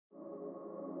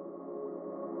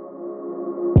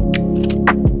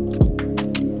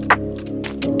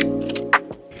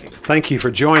Thank you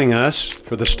for joining us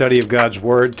for the study of God's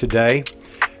Word today.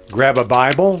 Grab a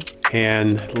Bible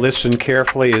and listen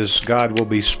carefully as God will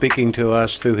be speaking to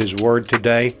us through His Word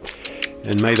today.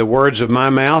 And may the words of my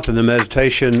mouth and the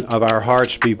meditation of our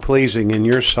hearts be pleasing in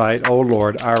your sight, O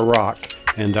Lord, our rock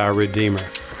and our Redeemer.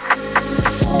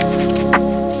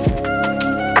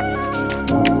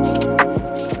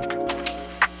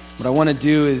 What I want to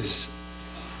do is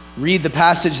read the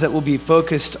passage that we'll be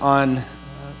focused on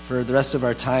for the rest of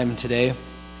our time today.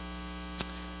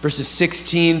 Verses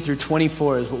 16 through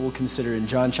 24 is what we'll consider in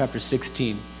John chapter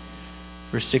 16,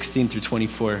 verse 16 through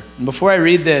 24. And before I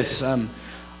read this,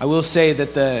 I will say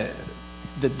that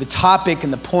the topic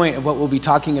and the point of what we'll be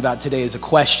talking about today is a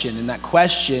question. And that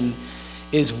question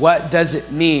is, what does it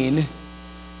mean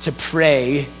to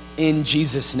pray in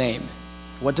Jesus' name?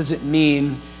 What does it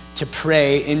mean to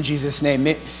pray in Jesus' name?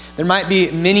 There might be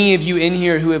many of you in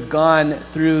here who have gone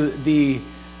through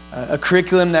a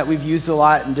curriculum that we've used a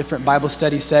lot in different Bible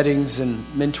study settings and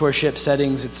mentorship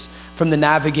settings. It's from the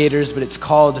Navigators, but it's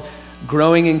called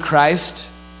Growing in Christ,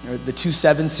 or the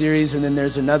 2-7 series. And then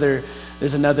there's another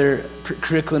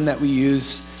curriculum that we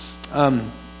use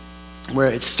where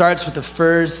it starts with the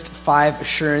first 5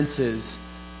 assurances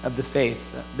of the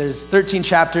faith. There's 13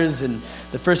 chapters, and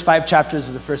the first 5 chapters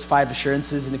are the first 5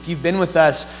 assurances. And if you've been with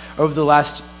us over the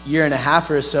last year and a half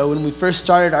or so, when we first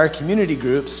started our community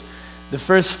groups, the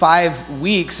first 5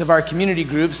 weeks of our community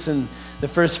groups and the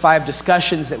first 5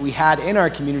 discussions that we had in our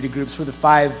community groups were the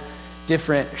 5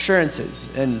 different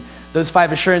assurances. And those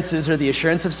 5 assurances are the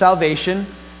assurance of salvation,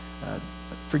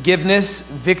 forgiveness,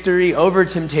 victory over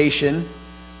temptation,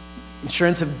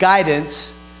 assurance of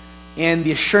guidance, and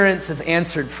the assurance of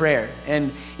answered prayer.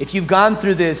 And if you've gone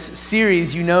through this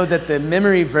series, you know that the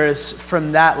memory verse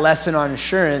from that lesson on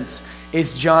assurance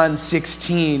is John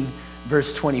 16,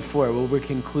 verse 24, where we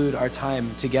conclude our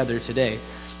time together today.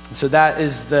 And so that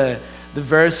is the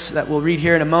verse that we'll read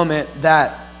here in a moment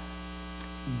that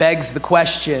begs the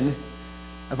question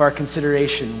of our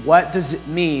consideration. What does it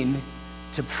mean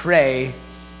to pray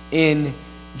in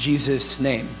Jesus'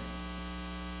 name?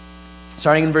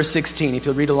 Starting in verse 16, if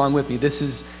you'll read along with me. This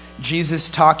is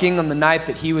Jesus talking on the night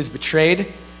that he was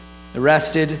betrayed,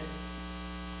 arrested,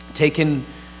 taken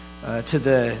to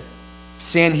the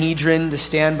Sanhedrin to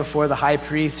stand before the high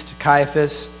priest,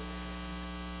 Caiaphas.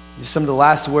 These are some of the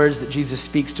last words that Jesus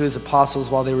speaks to his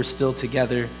apostles while they were still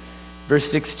together.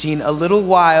 Verse 16, a little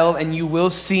while and you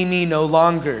will see me no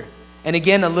longer. And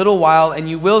again, a little while and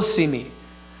you will see me.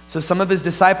 So some of his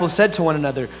disciples said to one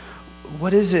another,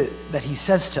 what is it that he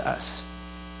says to us?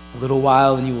 A little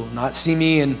while and you will not see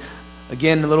me, and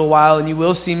again a little while and you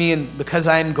will see me, and because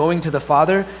I am going to the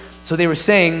Father. So they were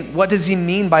saying, what does he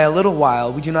mean by a little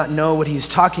while? We do not know what he's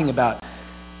talking about.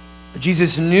 But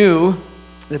Jesus knew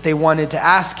that they wanted to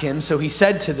ask him, so he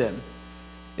said to them,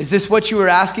 is this what you were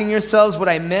asking yourselves, what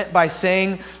I meant by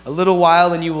saying a little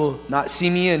while and you will not see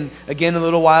me, and again a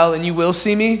little while and you will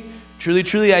see me? Truly,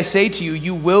 truly, I say to you,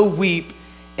 you will weep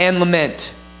and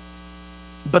lament,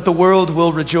 but the world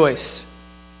will rejoice.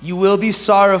 You will be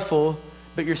sorrowful,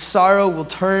 but your sorrow will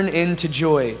turn into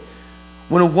joy.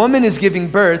 When a woman is giving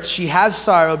birth, she has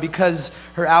sorrow because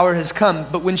her hour has come.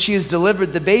 But when she has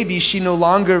delivered the baby, she no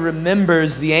longer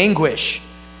remembers the anguish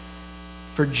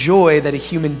for joy that a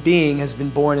human being has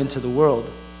been born into the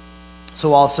world.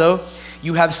 So also,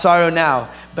 you have sorrow now,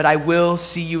 but I will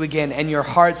see you again, and your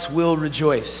hearts will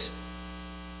rejoice.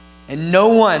 And no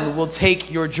one will take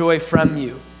your joy from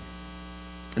you.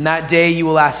 In that day you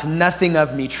will ask nothing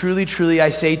of me. Truly, truly, I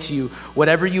say to you,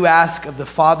 whatever you ask of the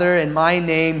Father in my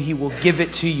name, he will give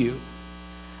it to you.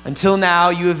 Until now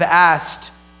you have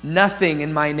asked nothing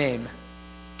in my name.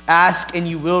 Ask and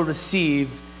you will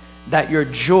receive, that your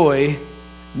joy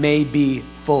may be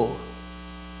full.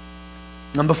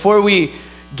 And before we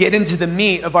get into the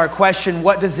meat of our question,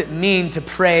 what does it mean to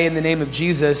pray in the name of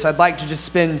Jesus, I'd like to just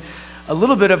spend a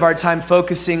little bit of our time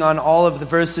focusing on all of the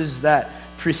verses that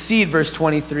precede verse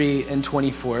 23 and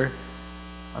 24.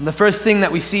 The first thing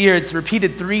that we see here, it's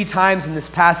repeated 3 times in this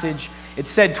passage. It's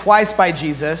said twice by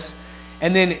Jesus,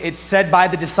 and then it's said by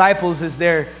the disciples as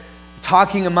they're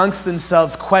talking amongst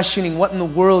themselves, questioning what in the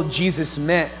world Jesus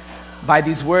meant by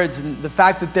these words. And the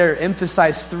fact that they're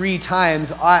emphasized 3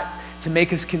 times ought to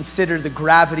make us consider the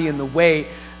gravity and the weight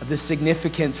of the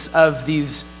significance of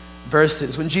these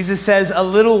verses. When Jesus says, a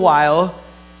little while,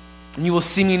 and you will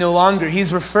see me no longer,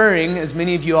 he's referring, as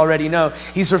many of you already know,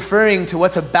 he's referring to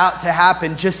what's about to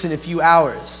happen just in a few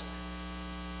hours.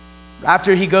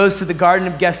 After he goes to the Garden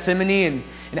of Gethsemane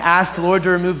and asks the Lord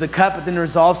to remove the cup, but then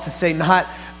resolves to say, not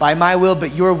by my will,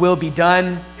 but your will be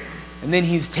done. And then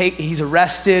he's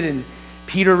arrested, and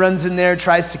Peter runs in there,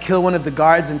 tries to kill one of the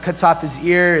guards and cuts off his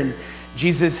ear, and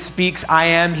Jesus speaks, "I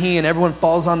am he," and everyone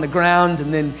falls on the ground,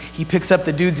 and then he picks up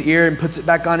the dude's ear and puts it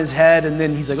back on his head, and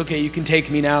then he's like, "Okay, you can take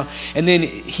me now." And then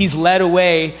he's led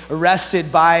away,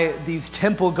 arrested by these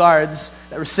temple guards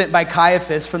that were sent by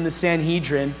Caiaphas from the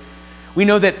Sanhedrin. We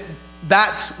know that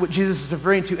that's what Jesus is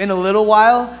referring to. In a little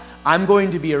while, I'm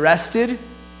going to be arrested,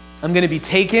 I'm going to be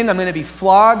taken, I'm going to be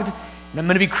flogged, and I'm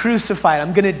going to be crucified.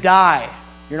 I'm going to die.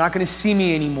 You're not going to see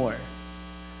me anymore.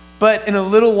 But in a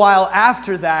little while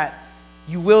after that,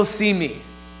 you will see me.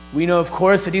 We know, of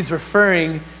course, that he's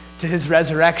referring to his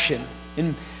resurrection.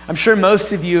 And I'm sure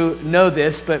most of you know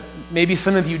this, but maybe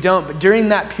some of you don't. But during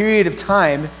that period of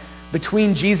time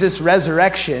between Jesus'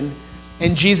 resurrection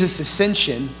and Jesus'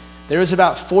 ascension, there was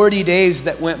about 40 days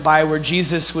that went by where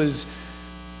Jesus was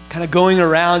kind of going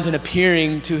around and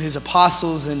appearing to his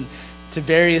apostles and to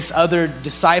various other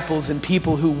disciples and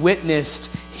people who witnessed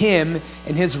him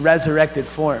in his resurrected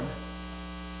form.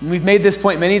 And we've made this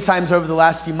point many times over the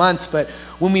last few months, but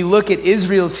when we look at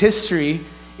Israel's history,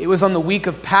 it was on the week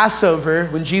of Passover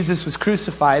when Jesus was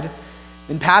crucified.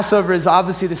 And Passover is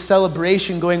obviously the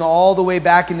celebration going all the way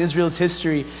back in Israel's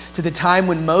history to the time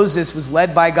when Moses was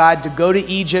led by God to go to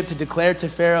Egypt to declare to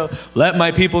Pharaoh, "Let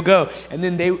my people go." And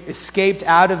then they escaped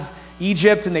out of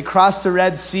Egypt and they crossed the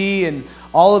Red Sea, and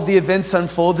all of the events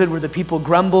unfolded where the people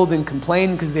grumbled and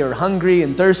complained because they were hungry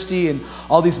and thirsty, and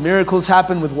all these miracles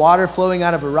happened with water flowing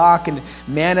out of a rock and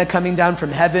manna coming down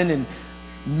from heaven and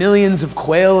millions of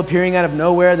quail appearing out of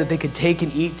nowhere that they could take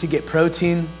and eat to get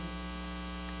protein.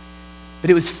 But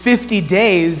it was 50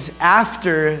 days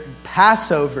after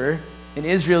Passover in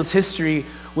Israel's history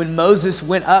when Moses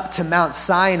went up to Mount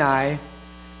Sinai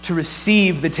to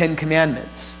receive the 10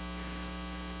 Commandments.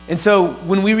 And so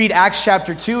when we read Acts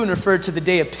chapter 2 and refer to the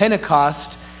day of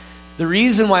Pentecost, the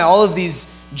reason why all of these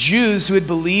Jews who had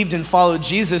believed and followed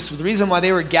Jesus, the reason why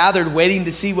they were gathered waiting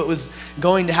to see what was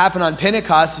going to happen on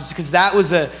Pentecost is because that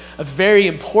was a very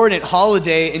important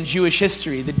holiday in Jewish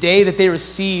history, the day that they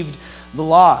received the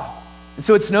law. And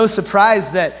so it's no surprise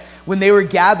that when they were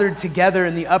gathered together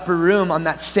in the upper room on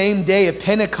that same day of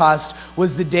Pentecost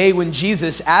was the day when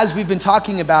Jesus, as we've been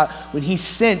talking about, when he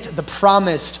sent the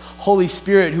promised Holy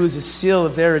Spirit, who is a seal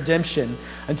of their redemption,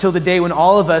 until the day when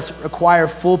all of us acquire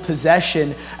full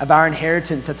possession of our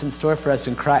inheritance that's in store for us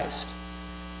in Christ.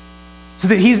 So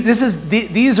that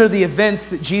these are the events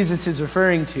that Jesus is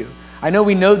referring to. I know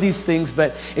we know these things,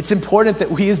 but it's important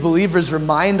that we as believers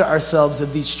remind ourselves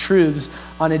of these truths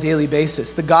on a daily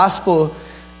basis. The gospel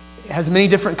has many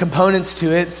different components to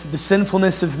it. It's the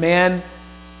sinfulness of man,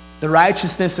 the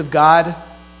righteousness of God,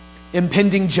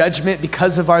 impending judgment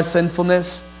because of our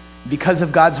sinfulness, because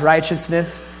of God's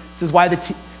righteousness. This is why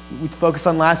we focused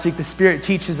on last week, the Spirit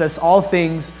teaches us all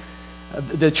things,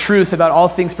 the truth about all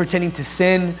things pertaining to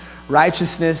sin,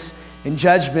 righteousness, and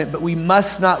judgment, but we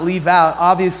must not leave out,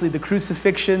 obviously, the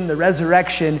crucifixion, the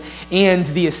resurrection, and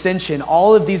the ascension.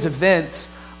 All of these events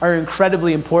are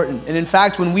incredibly important. And in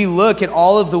fact, when we look at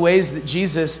all of the ways that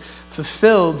Jesus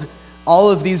fulfilled all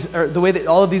of these, or the way that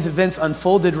all of these events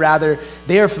unfolded, rather,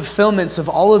 they are fulfillments of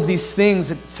all of these things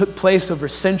that took place over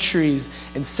centuries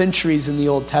and centuries in the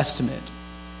Old Testament.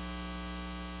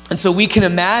 And so we can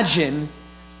imagine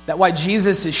that why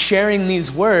Jesus is sharing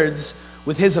these words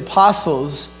with his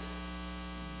apostles,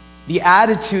 the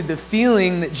attitude, the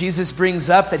feeling that Jesus brings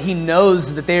up that he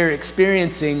knows that they are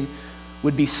experiencing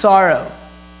would be sorrow.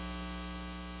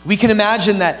 We can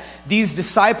imagine that these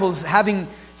disciples, having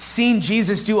seen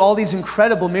Jesus do all these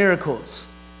incredible miracles,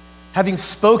 having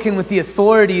spoken with the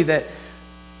authority that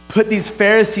put these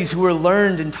Pharisees who were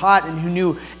learned and taught and who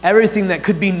knew everything that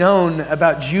could be known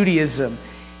about Judaism,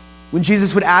 when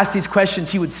Jesus would ask these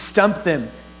questions, he would stump them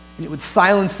and it would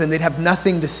silence them. They'd have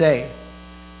nothing to say.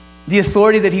 The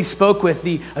authority that he spoke with,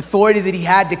 the authority that he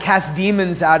had to cast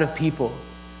demons out of people,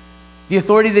 the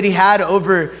authority that he had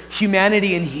over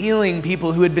humanity and healing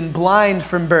people who had been blind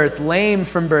from birth, lame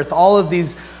from birth, all of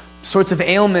these sorts of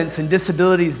ailments and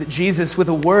disabilities that Jesus, with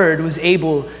a word, was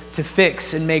able to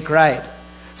fix and make right.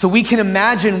 So we can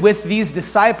imagine with these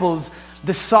disciples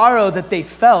the sorrow that they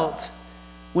felt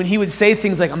when he would say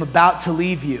things like, "I'm about to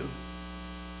leave you."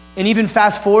 And even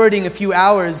fast forwarding a few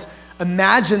hours,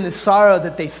 imagine the sorrow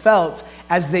that they felt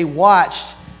as they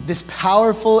watched this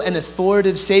powerful and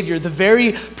authoritative Savior, the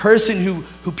very person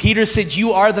who Peter said,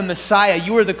 "You are the Messiah,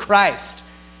 you are the Christ."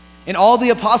 And all the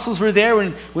apostles were there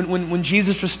when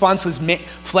Jesus' response was,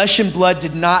 "Flesh and blood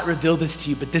did not reveal this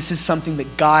to you, but this is something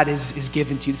that God has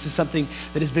given to you. This is something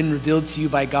that has been revealed to you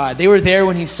by God." They were there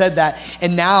when he said that,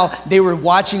 and now they were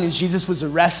watching as Jesus was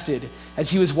arrested, as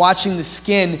he was watching the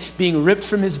skin being ripped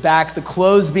from his back, the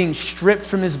clothes being stripped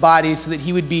from his body so that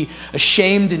he would be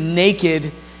ashamed and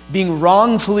naked, being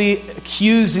wrongfully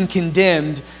accused and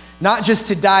condemned, not just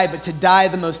to die, but to die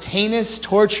the most heinous,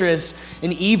 torturous,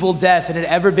 and evil death that had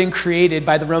ever been created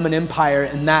by the Roman Empire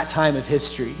in that time of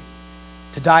history,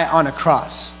 to die on a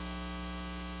cross.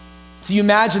 So you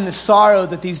imagine the sorrow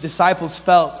that these disciples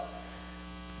felt,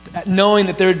 knowing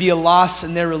that there would be a loss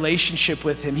in their relationship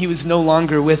with him. He was no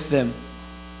longer with them.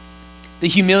 The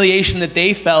humiliation that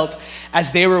they felt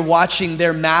as they were watching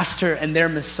their master and their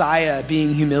Messiah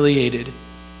being humiliated.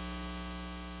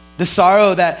 The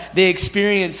sorrow that they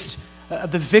experienced,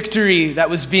 the victory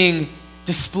that was being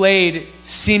displayed,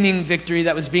 seeming victory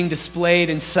that was being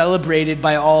displayed and celebrated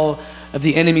by all of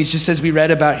the enemies, just as we read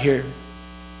about here.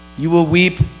 You will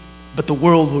weep, but the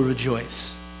world will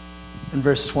rejoice. In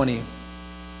verse 20.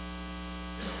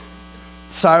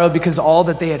 Sorrow because all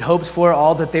that they had hoped for,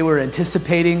 all that they were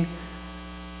anticipating,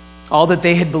 all that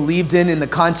they had believed in the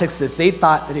context that they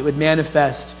thought that it would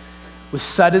manifest, was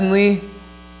suddenly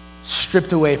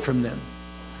stripped away from them.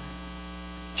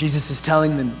 Jesus is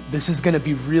telling them, this is going to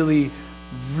be really,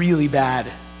 really bad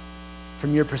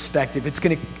from your perspective. It's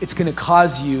going to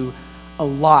cause you a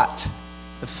lot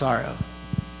of sorrow.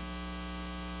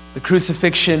 The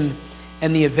crucifixion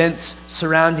and the events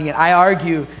surrounding it. I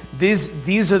argue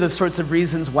these are the sorts of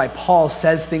reasons why Paul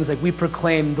says things like, we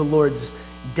proclaim the Lord's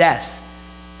death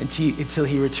until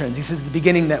he returns. He says at the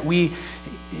beginning that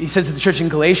he says to the church in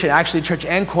Galatia, actually church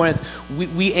and Corinth,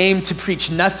 we aim to preach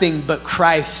nothing but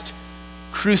Christ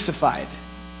crucified.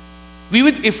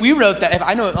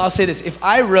 I'll say this, if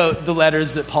I wrote the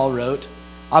letters that Paul wrote,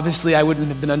 obviously I wouldn't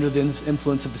have been under the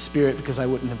influence of the Spirit because I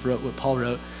wouldn't have wrote what Paul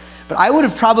wrote, but I would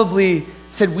have probably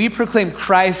said, we proclaim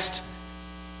Christ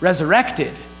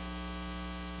resurrected.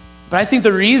 But I think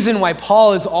the reason why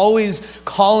Paul is always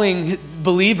calling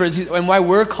believers, and why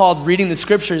we're called reading the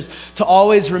scriptures, to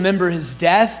always remember his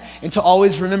death and to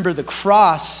always remember the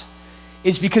cross,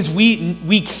 is because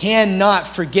we cannot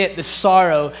forget the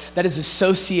sorrow that is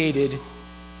associated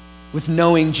with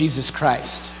knowing Jesus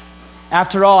Christ.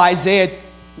 After all, Isaiah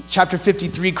chapter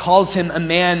 53 calls him a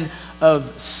man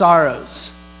of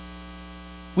sorrows.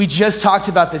 We just talked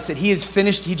about this, that he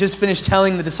just finished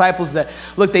telling the disciples that,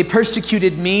 look, they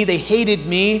persecuted me, they hated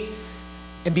me,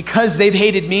 and because they've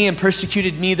hated me and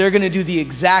persecuted me, they're going to do the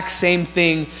exact same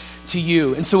thing to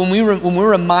you. And so when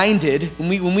we're reminded,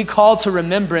 when we call to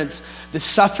remembrance the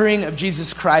suffering of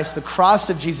Jesus Christ, the cross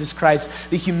of Jesus Christ,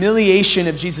 the humiliation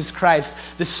of Jesus Christ,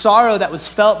 the sorrow that was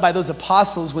felt by those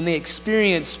apostles when they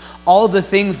experienced all the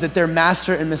things that their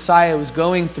master and Messiah was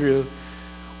going through,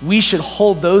 we should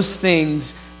hold those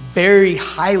things very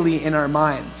highly in our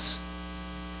minds.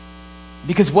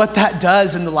 Because what that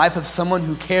does in the life of someone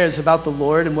who cares about the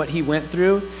Lord and what he went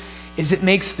through is it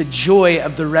makes the joy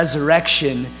of the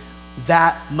resurrection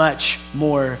that much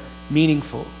more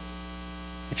meaningful.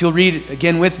 If you'll read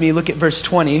again with me, look at verse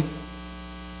 20.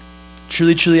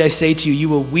 Truly, truly, I say to you, you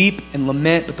will weep and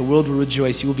lament, but the world will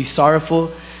rejoice. You will be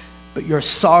sorrowful, but your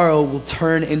sorrow will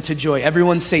turn into joy.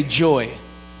 Everyone say joy.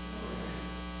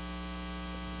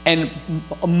 And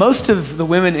most of the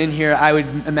women in here, I would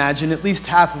imagine, at least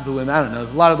half of the women, I don't know,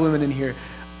 a lot of the women in here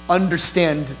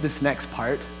understand this next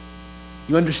part.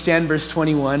 You understand verse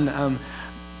 21.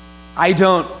 I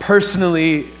don't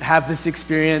personally have this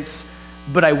experience,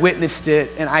 but I witnessed it,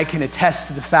 and I can attest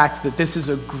to the fact that this is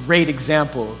a great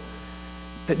example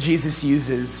that Jesus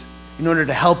uses in order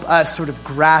to help us sort of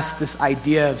grasp this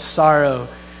idea of sorrow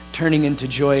turning into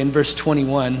joy. In verse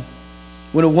 21,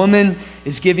 when a woman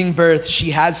is giving birth,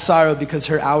 she has sorrow because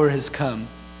her hour has come.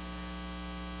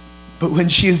 But when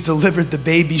she has delivered the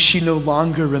baby, she no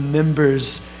longer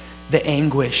remembers the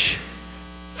anguish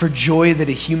for joy that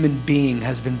a human being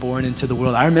has been born into the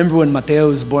world. I remember when Mateo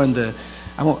was born,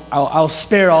 I'll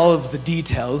spare all of the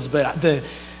details, but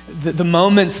the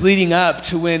moments leading up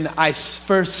to when I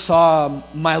first saw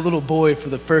my little boy for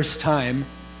the first time.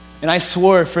 And I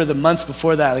swore for the months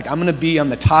before that, like, I'm going to be on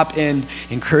the top end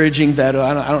encouraging Vero.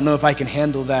 I don't know if I can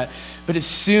handle that. But as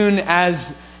soon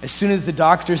as the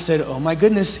doctor said, oh my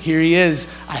goodness, here he is,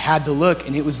 I had to look,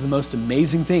 and it was the most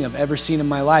amazing thing I've ever seen in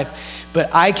my life. But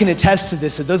I can attest to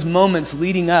this, at those moments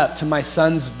leading up to my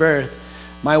son's birth,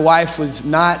 my wife was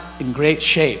not in great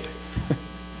shape.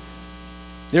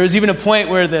 There was even a point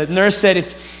where the nurse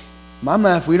said,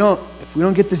 Mama, if we don't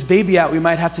get this baby out, we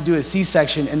might have to do a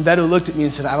C-section. And Beto looked at me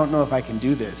and said, I don't know if I can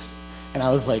do this. And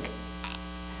I was like,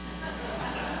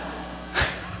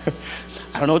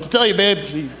 I don't know what to tell you,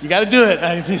 babe. You got to do it.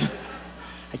 I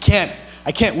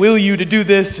can't will you to do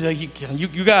this.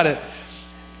 You got it.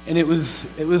 And it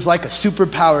was like a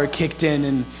superpower kicked in.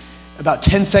 And about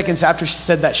 10 seconds after she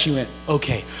said that, she went,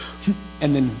 okay.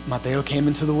 And then Mateo came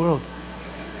into the world.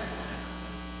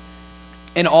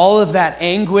 And all of that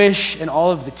anguish and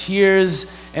all of the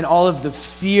tears and all of the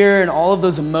fear and all of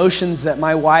those emotions that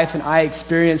my wife and I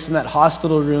experienced in that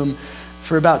hospital room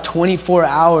for about 24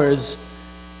 hours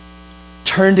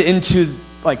turned into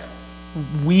like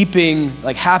weeping,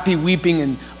 like happy weeping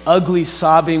and ugly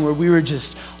sobbing, where we were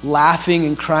just laughing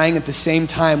and crying at the same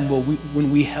time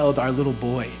when we held our little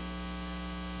boy.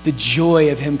 The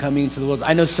joy of him coming into the world.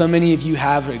 I know so many of you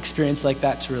have an experience like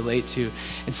that to relate to.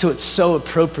 And so it's so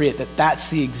appropriate that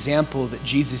that's the example that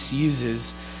Jesus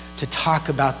uses to talk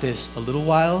about this. A little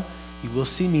while, you will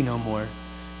see me no more.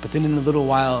 But then in a little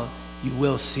while, you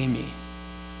will see me.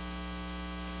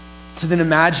 So then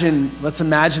let's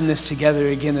imagine this together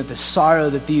again, that the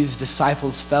sorrow that these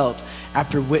disciples felt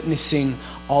after witnessing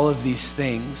all of these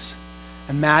things.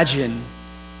 Imagine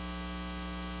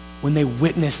when they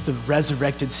witnessed the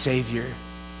resurrected Savior.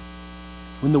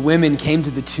 When the women came to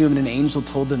the tomb and an angel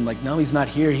told them, like, no, he's not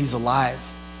here, he's alive.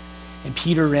 And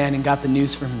Peter ran and got the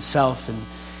news for himself, and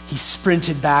he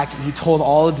sprinted back and he told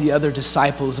all of the other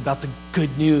disciples about the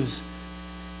good news.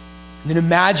 And then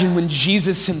imagine when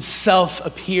Jesus himself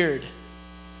appeared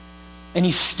and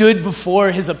he stood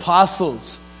before his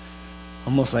apostles,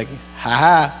 almost like,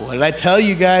 ha, what did I tell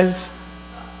you guys?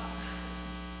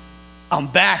 I'm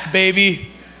back, baby.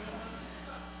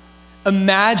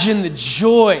 Imagine the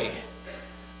joy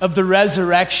of the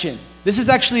resurrection. This is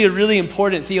actually a really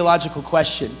important theological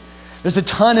question. There's a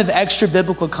ton of extra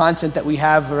biblical content that we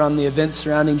have around the events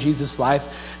surrounding Jesus'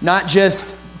 life. Not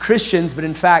just Christians, but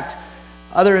in fact,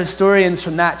 other historians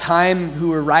from that time who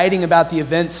were writing about the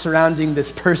events surrounding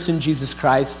this person, Jesus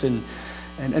Christ, and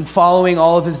following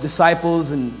all of his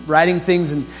disciples and writing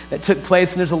things that took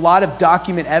place. And there's a lot of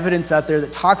document evidence out there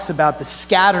that talks about the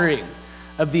scattering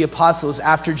of the apostles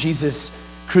after Jesus'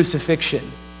 crucifixion.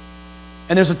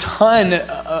 And there's a ton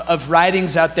of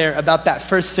writings out there about that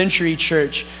first century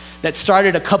church that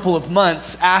started a couple of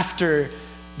months after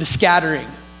the scattering.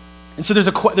 And so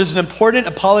there's an important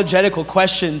apologetical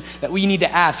question that we need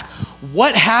to ask.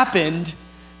 What happened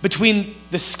between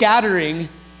the scattering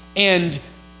and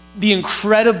the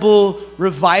incredible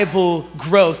revival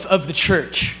growth of the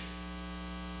church?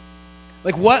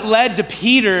 Like, what led to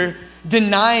Peter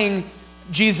denying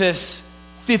Jesus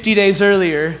 50 days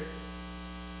earlier,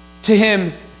 to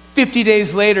him 50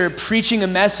 days later preaching a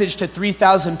message to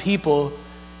 3,000 people,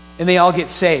 and they all get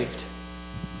saved?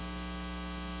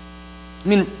 I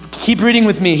mean, keep reading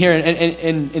with me here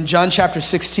in John chapter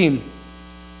 16,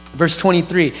 verse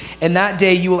 23. "And that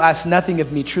day you will ask nothing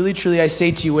of me. Truly, truly, I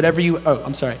say to you, whatever you..."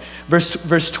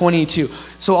 Verse 22.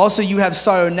 "So also you have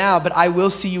sorrow now, but I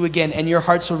will see you again, and your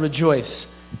hearts will rejoice,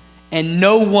 and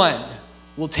no one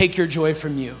will take your joy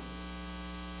from you."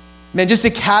 Man, just a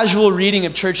casual reading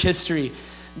of church history.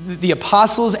 The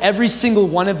apostles, every single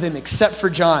one of them except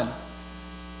for John,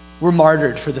 were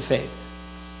martyred for the faith.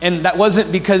 And that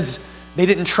wasn't because they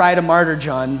didn't try to martyr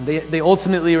John. They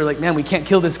ultimately were like, man, we can't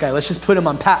kill this guy. Let's just put him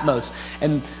on Patmos.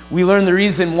 And we learned the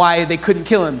reason why they couldn't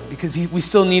kill him, because we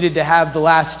still needed to have the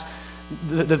last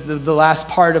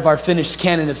part of our finished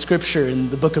canon of Scripture in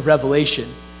the book of Revelation.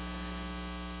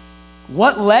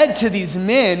 What led to these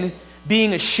men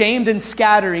being ashamed and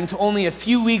scattering to only a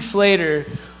few weeks later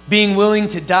being willing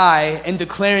to die and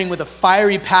declaring with a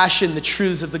fiery passion the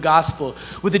truths of the gospel,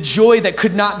 with a joy that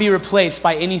could not be replaced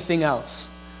by anything else?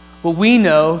 Well, we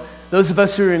know, those of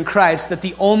us who are in Christ, that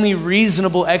the only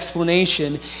reasonable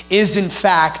explanation is in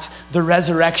fact the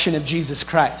resurrection of Jesus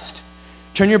Christ.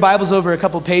 Turn your Bibles over a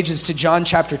couple pages to John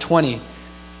chapter 20.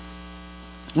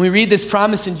 When we read this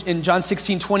promise in John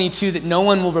 16:22 that no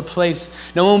one will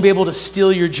be able to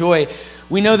steal your joy,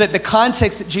 we know that the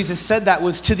context that Jesus said that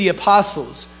was to the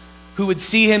apostles who would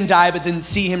see him die but then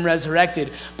see him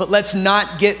resurrected. But let's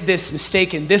not get this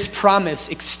mistaken. This promise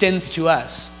extends to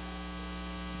us.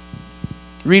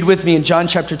 Read with me in John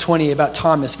chapter 20 about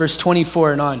Thomas, verse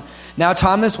 24 and on. "Now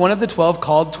Thomas, one of the 12,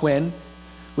 called Twin,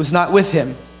 was not with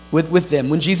them.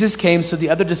 When Jesus came, so the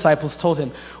other disciples told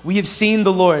him, 'We have seen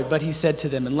the Lord.' But he said to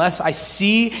them, 'Unless I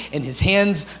see in his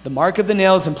hands the mark of the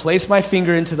nails, and place my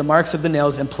finger into the marks of the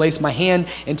nails, and place my hand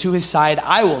into his side,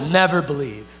 I will never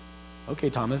believe.'" Okay,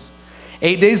 Thomas.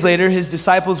 8 days later, his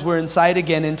disciples were inside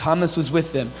again, and Thomas was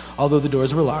with them, although the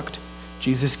doors were locked.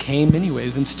 Jesus came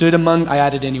anyways and stood among,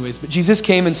 but Jesus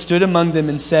came and stood among them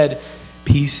and said,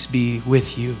 "Peace be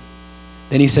with you."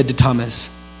 Then he said to Thomas,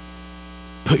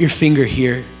 "Put your finger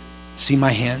here. See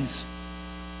my hands.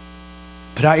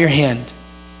 Put out your hand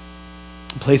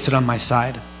and place it on my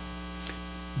side.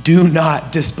 Do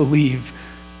not disbelieve,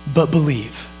 but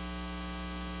believe."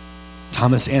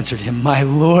 Thomas answered him, "My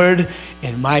Lord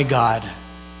and my God."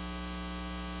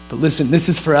 But listen, this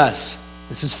is for us.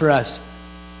 This is for us.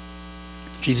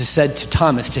 Jesus said to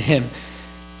Thomas, to him,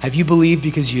 "Have you believed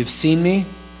because you have seen me?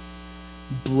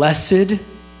 Blessed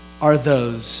are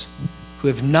those who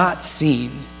have not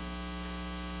seen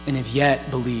and have yet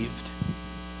believed."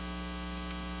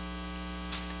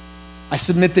 I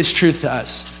submit this truth to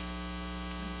us.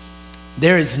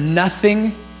 There is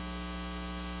nothing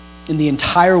in the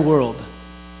entire world,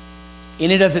 in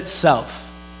and of itself,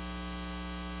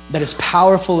 that is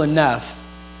powerful enough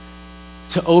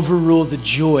to overrule the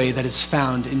joy that is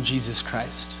found in Jesus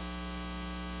Christ.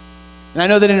 And I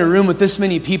know that in a room with this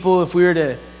many people, if we were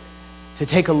to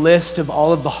take a list of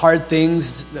all of the hard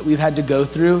things that we've had to go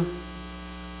through,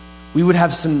 we would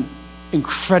have some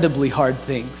incredibly hard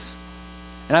things.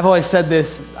 And I've always said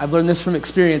this, I've learned this from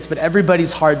experience, but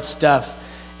everybody's hard stuff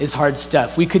is hard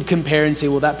stuff. We could compare and say,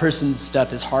 well, that person's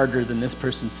stuff is harder than this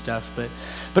person's stuff,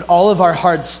 but all of our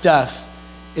hard stuff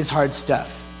is hard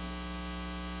stuff.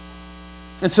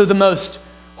 And so the most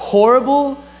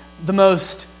horrible, the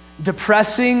most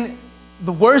depressing,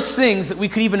 the worst things that we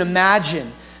could even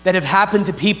imagine that have happened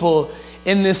to people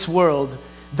in this world,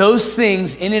 those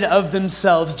things in and of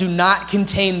themselves do not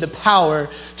contain the power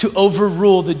to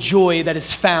overrule the joy that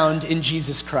is found in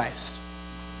Jesus Christ.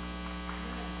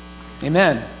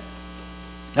 Amen.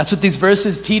 That's what these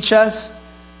verses teach us.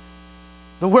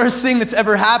 The worst thing that's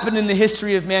ever happened in the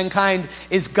history of mankind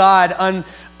is God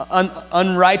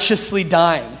unrighteously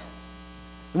dying.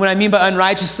 And what I mean by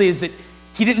unrighteously is that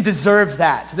he didn't deserve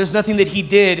that. There's nothing that he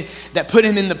did that put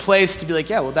him in the place to be like,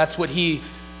 yeah, well, that's what he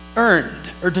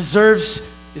earned or deserves,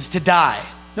 is to die.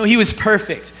 No, he was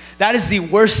perfect. That is the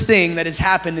worst thing that has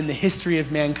happened in the history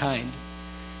of mankind.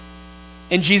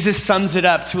 And Jesus sums it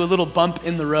up to a little bump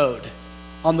in the road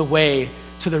on the way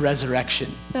to the resurrection.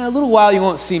 Now, a little while you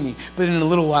won't see me, but in a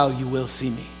little while you will see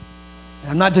me.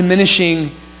 And I'm not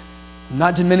diminishing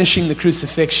the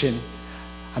crucifixion.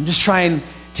 I'm just trying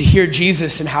to hear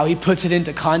Jesus and how he puts it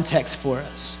into context for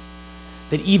us.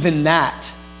 That even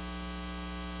that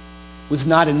was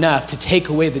not enough to take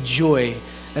away the joy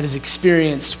that is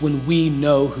experienced when we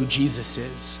know who Jesus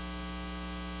is.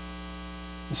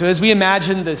 And so as we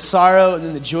imagine the sorrow and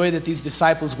then the joy that these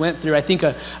disciples went through, I think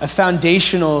a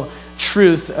foundational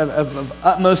truth of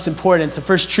utmost importance, the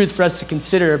first truth for us to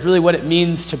consider of really what it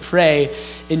means to pray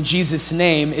in Jesus'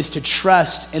 name is to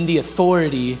trust in the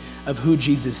authority of who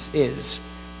Jesus is.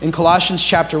 In Colossians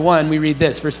chapter 1, we read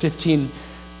this, verse 15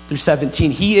 through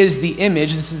 17. He is the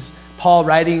image, this is Paul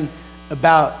writing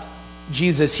about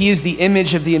Jesus. He is the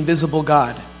image of the invisible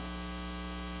God,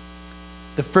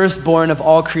 the firstborn of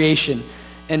all creation.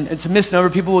 And it's a misnomer.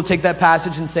 People will take that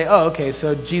passage and say, oh, okay,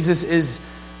 so Jesus is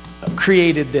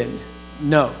created then.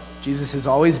 No, Jesus has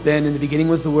always been. In the beginning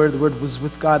was the Word was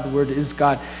with God, the Word is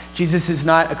God. Jesus is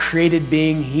not a created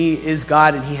being. He is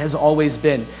God, and he has always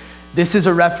been. This is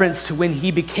a reference to when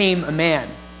he became a man.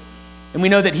 And we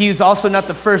know that he is also not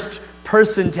the first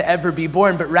person to ever be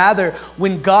born, but rather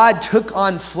when God took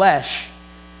on flesh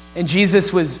and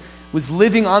Jesus was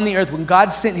living on the earth, when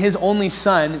God sent his only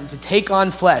son to take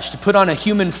on flesh, to put on a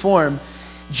human form,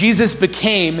 Jesus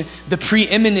became the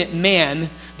preeminent man,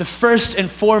 the first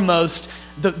and foremost,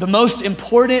 the most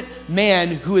important man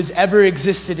who has ever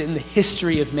existed in the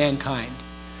history of mankind.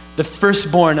 The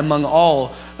firstborn among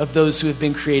all of those who have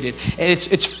been created. And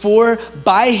it's for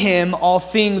by him all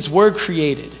things were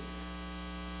created.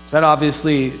 So that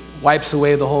obviously wipes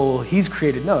away the whole he's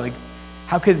created. No, like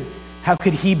how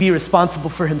could he be responsible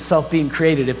for himself being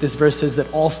created if this verse says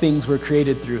that all things were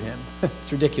created through him?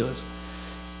 It's ridiculous.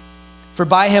 For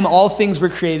by him all things were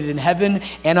created in heaven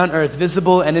and on earth,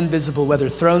 visible and invisible, whether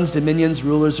thrones, dominions,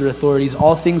 rulers, or authorities.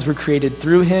 All things were created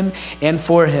through him and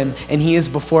for him, and he is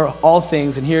before all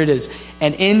things. And here it is.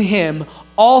 And in him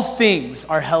all things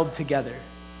are held together.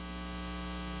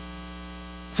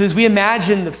 So as we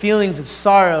imagine the feelings of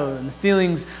sorrow and the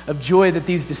feelings of joy that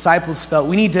these disciples felt,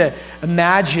 we need to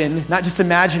imagine, not just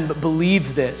imagine, but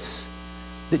believe this,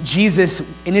 that Jesus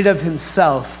in and of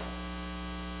himself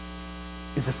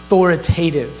is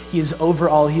authoritative. He is over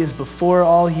all. He is before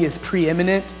all. He is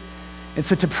preeminent. And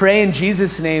so to pray in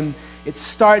Jesus' name, it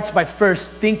starts by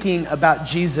first thinking about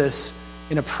Jesus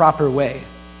in a proper way.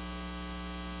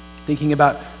 Thinking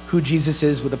about who Jesus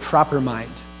is with a proper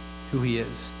mind, who he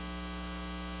is.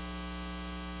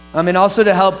 And also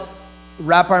to help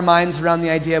wrap our minds around the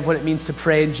idea of what it means to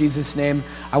pray in Jesus' name,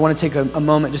 I want to take a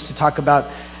moment just to talk about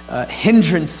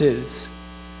hindrances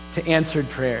to answered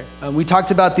prayer. We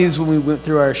talked about these when we went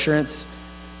through our assurance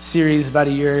series about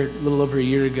a little over a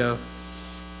year ago.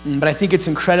 But I think it's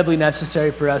incredibly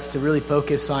necessary for us to really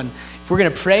focus on if we're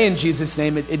going to pray in Jesus'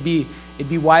 name, it'd be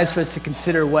wise for us to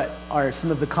consider what are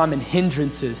some of the common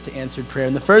hindrances to answered prayer.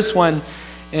 And the first one,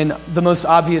 and the most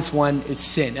obvious one, is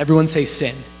sin. Everyone say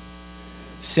sin.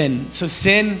 Sin. So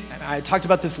sin, I talked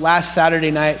about this last Saturday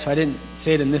night, so I didn't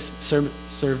say it in this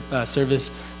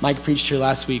service. Mike preached here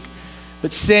last week.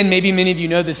 But sin, maybe many of you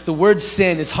know this, the word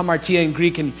sin is hamartia in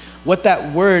Greek, and what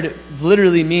that word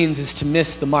literally means is to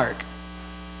miss the mark.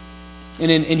 And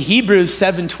in Hebrews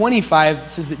 7:25, it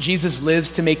says that Jesus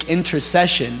lives to make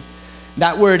intercession.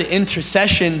 That word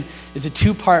intercession is a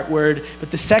two-part word, but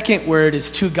the second word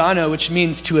is tugano, which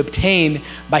means to obtain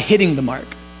by hitting the mark.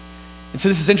 And so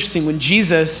this is interesting. When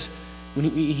Jesus,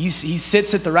 when he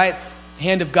sits at the right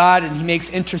hand of God and he makes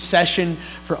intercession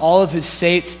for all of his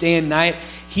saints day and night,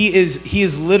 he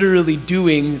is literally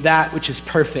doing that which is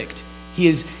perfect. He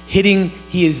is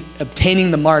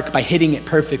obtaining the mark by hitting it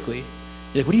perfectly.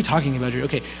 You're like, what are you talking about here?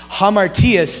 Okay,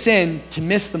 hamartia, sin, to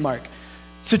miss the mark.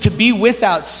 So to be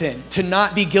without sin, to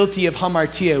not be guilty of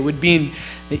hamartia would mean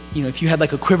that, if you had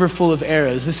like a quiver full of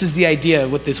arrows, this is the idea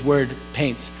of what this word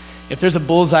paints. If there's a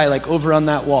bullseye like over on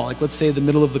that wall, like let's say the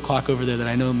middle of the clock over there that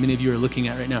I know many of you are looking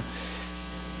at right now.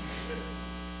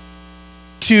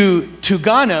 To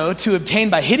gano, to obtain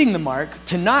by hitting the mark,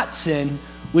 to not sin,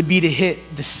 would be to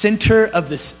hit the center of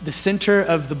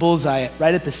the bullseye,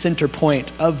 right at the center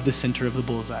point of the center of the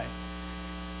bullseye.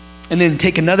 And then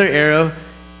take another arrow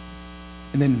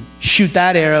and then shoot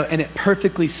that arrow, and it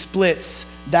perfectly splits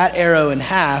that arrow in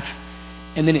half,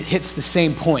 and then it hits the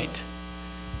same point.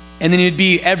 And then it'd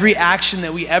be every action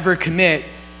that we ever commit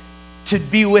to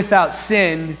be without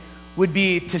sin would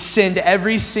be to send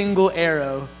every single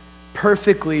arrow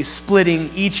perfectly splitting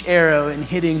each arrow and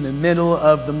hitting the middle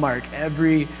of the mark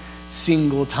every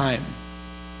single time.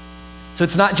 So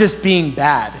it's not just being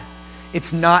bad.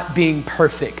 It's not being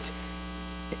perfect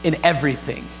in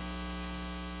everything.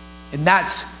 And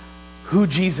that's who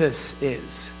Jesus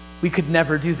is. We could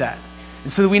never do that.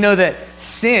 And so we know that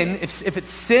sin, if it's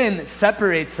sin that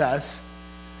separates us,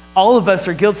 all of us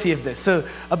are guilty of this. So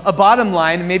a bottom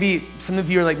line, maybe some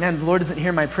of you are like, man, the Lord doesn't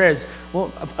hear my prayers.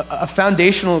 Well, a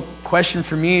foundational question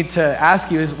for me to ask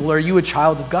you is, well, are you a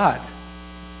child of God?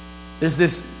 There's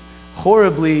this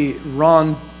horribly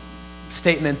wrong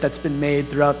statement that's been made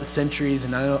throughout the centuries,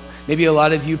 and I know maybe a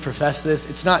lot of you profess this.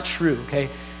 It's not true, okay?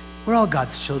 We're all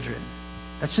God's children.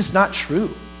 That's just not true.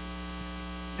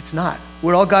 It's not.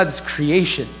 We're all God's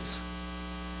creations.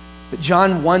 But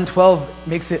John 1:12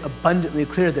 makes it abundantly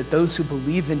clear that those who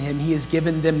believe in him, he has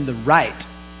given them the right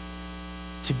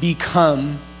to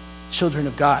become children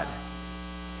of God.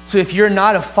 So if you're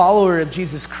not a follower of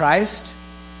Jesus Christ,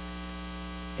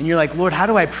 and you're like, Lord, how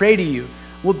do I pray to you?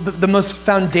 Well, the most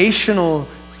foundational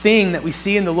thing that we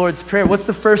see in the Lord's Prayer, what's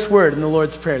the first word in the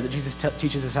Lord's Prayer that Jesus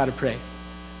teaches us how to pray?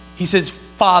 He says,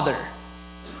 Father.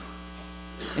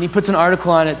 And he puts an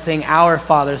article on it saying, our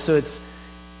Father. So it's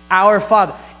our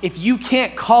Father. If you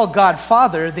can't call God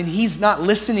Father, then he's not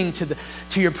listening to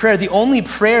your prayer. The only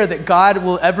prayer that God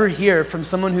will ever hear from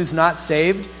someone who's not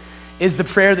saved is the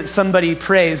prayer that somebody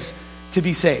prays to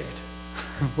be saved.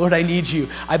 Lord, I need you.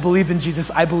 I believe in Jesus.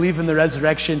 I believe in the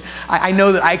resurrection. I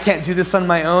know that I can't do this on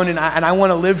my own, and I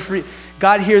want to live free.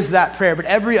 God hears that prayer. But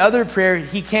every other prayer,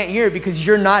 he can't hear because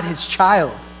you're not his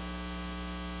child.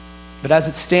 But as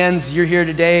it stands, you're here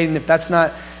today, and if that's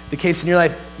not the case in your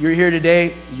life, you're here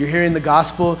today, you're hearing the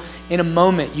gospel. In a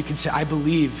moment, you can say, I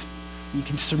believe. You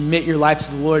can submit your life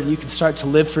to the Lord, and you can start to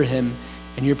live for him,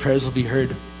 and your prayers will be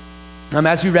heard.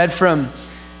 As we read from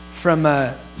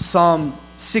Psalm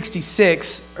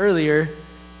 66 earlier,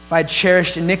 if I had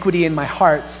cherished iniquity in my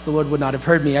hearts, the Lord would not have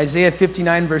heard me. Isaiah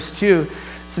 59 verse 2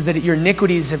 says that your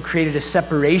iniquities have created a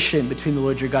separation between the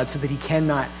Lord your God so that he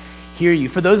cannot hear you.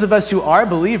 For those of us who are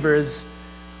believers,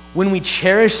 when we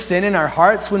cherish sin in our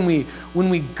hearts, when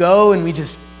we go and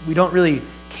we don't really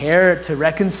care to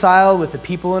reconcile with the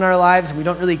people in our lives, and we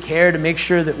don't really care to make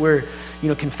sure that we're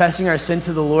confessing our sin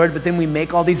to the Lord, but then we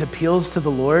make all these appeals to the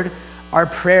Lord, our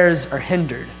prayers are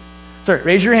hindered. Sorry,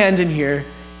 raise your hand in here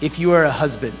if you are a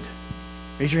husband.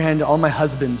 Raise your hand. All my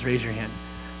husbands, raise your hand.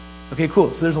 Okay,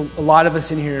 cool. So there's a lot of us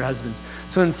in here are husbands.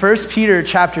 So in 1 Peter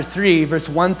chapter 3, verse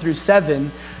 1 through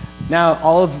 7, now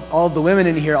all of the women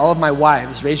in here, all of my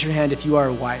wives, raise your hand if you are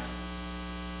a wife.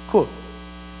 Cool.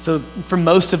 So for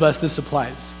most of us, this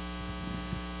applies.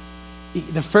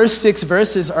 The first 6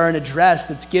 verses are an address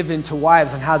that's given to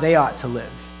wives on how they ought to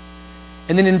live.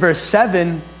 And then in verse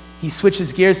 7, he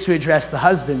switches gears to address the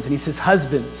husbands, and he says,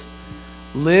 husbands,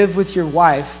 live with your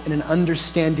wife in an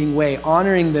understanding way,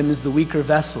 honoring them as the weaker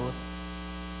vessel,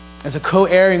 as a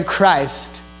co-heir in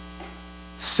Christ,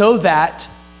 so that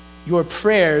your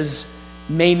prayers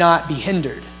may not be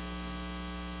hindered.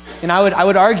 And I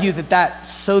would argue that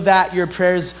so that your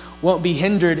prayers won't be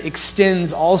hindered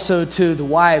extends also to the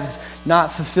wives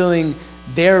not fulfilling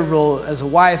their role as a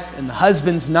wife and the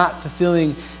husbands not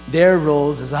fulfilling their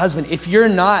roles as a husband. If you're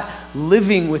not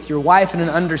living with your wife in an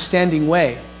understanding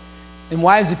way, and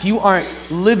wives, if you aren't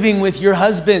living with your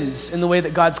husbands in the way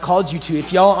that God's called you to,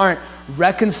 if y'all aren't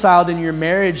reconciled in your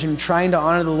marriage and trying to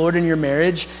honor the Lord in your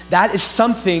marriage, that is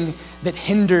something that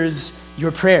hinders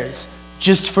your prayers,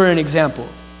 just for an example.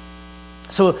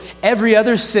 So every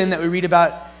other sin that we read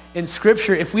about in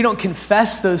Scripture, if we don't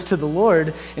confess those to the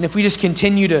Lord, and if we just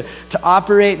continue to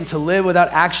operate and to live without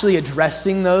actually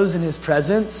addressing those in His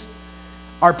presence,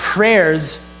 our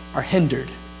prayers are hindered.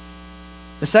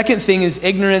 The second thing is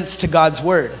ignorance to God's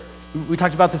word. We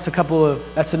talked about this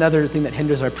that's another thing that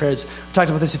hinders our prayers. We talked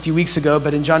about this a few weeks ago,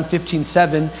 but in John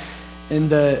 15:7, in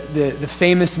the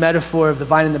famous metaphor of the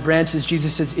vine and the branches,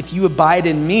 Jesus says, if you abide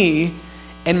in me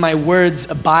and my words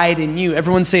abide in you.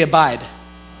 Everyone say abide.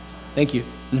 Thank you.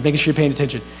 I'm making sure you're paying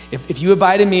attention. If you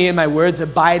abide in me and my words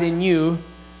abide in you,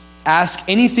 ask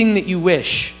anything that you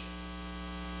wish,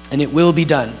 and it will be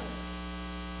done.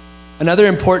 Another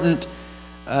important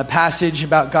passage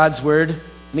about God's word,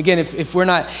 and again, if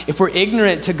we're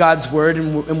ignorant to God's word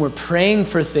and we're praying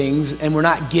for things and we're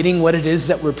not getting what it is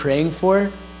that we're praying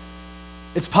for,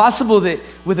 it's possible that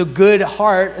with a good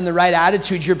heart and the right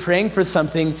attitude, you're praying for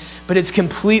something, but it's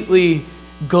completely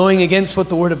going against what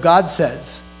the word of God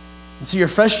says. And so you're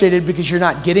frustrated because you're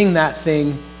not getting that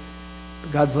thing.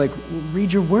 But God's like, well,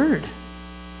 read your word.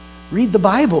 Read the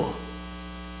Bible.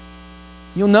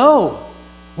 You'll know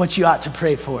what you ought to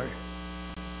pray for.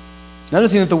 Another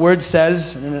thing that the word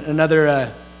says, and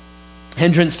another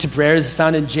hindrance to prayer, is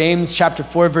found in James chapter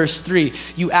 4, verse 3.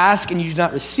 You ask and you do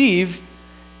not receive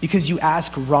because you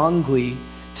ask wrongly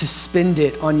to spend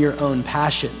it on your own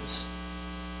passions.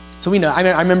 So we know,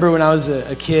 I remember when I was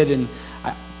a kid and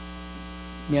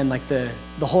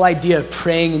the whole idea of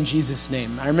praying in Jesus'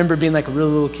 name. I remember being like a real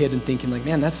little kid and thinking like,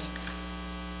 man, that's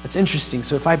interesting.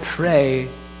 So if I pray,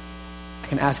 I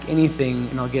can ask anything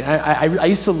and I'll get it. I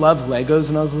used to love Legos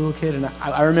when I was a little kid, and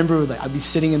I remember like I'd be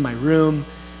sitting in my room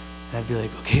and I'd be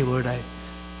like, okay, Lord, I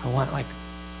want like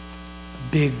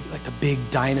the big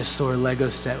dinosaur Lego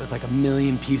set with like 1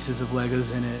 million pieces of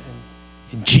Legos in it,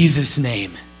 and in Jesus'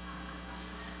 name.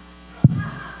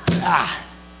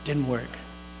 Didn't work.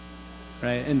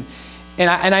 Right? And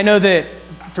I know that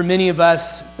for many of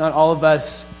us, not all of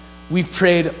us, we've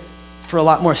prayed for a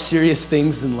lot more serious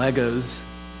things than Legos.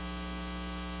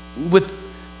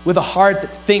 With a heart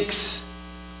that thinks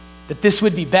that this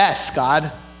would be best,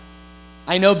 God.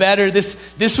 I know better.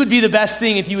 This would be the best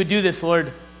thing if you would do this,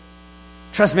 Lord.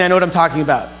 Trust me, I know what I'm talking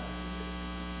about.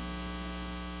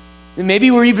 And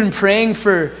maybe we're even praying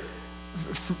for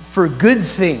good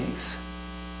things,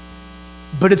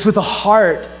 but it's with a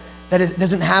heart that it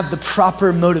doesn't have the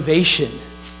proper motivation.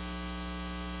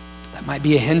 That might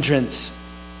be a hindrance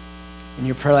in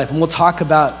your prayer life. And we'll talk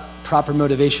about proper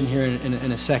motivation here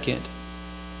in a second.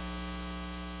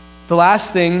 The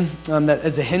last thing that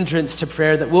is a hindrance to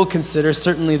prayer that we'll consider,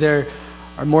 certainly there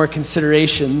are more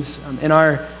considerations. In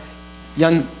our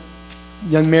young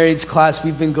marrieds class,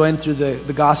 we've been going through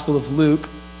the Gospel of Luke.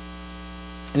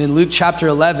 And in Luke chapter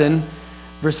 11,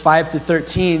 verse 5 through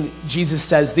 13, Jesus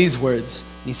says these words.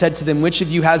 And he said to them, which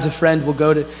of you who has a friend will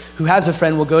go to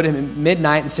him at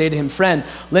midnight and say to him, friend,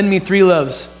 lend me 3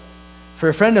 loaves, for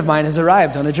a friend of mine has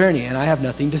arrived on a journey, and I have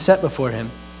nothing to set before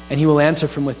him. And he will answer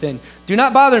from within, do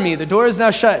not bother me, the door is now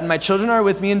shut, and my children are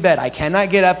with me in bed. I cannot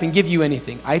get up and give you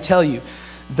anything. I tell you,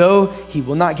 though he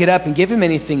will not get up and give him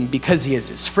anything because he is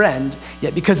his friend,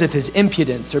 yet because of his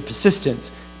impudence or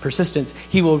persistence,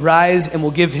 he will rise and will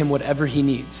give him whatever he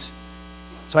needs.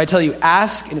 So I tell you,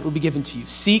 ask and it will be given to you.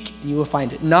 Seek and you will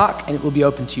find it. Knock and it will be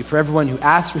open to you. For everyone who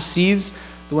asks receives.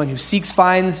 The one who seeks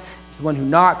finds. To the one who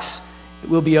knocks, it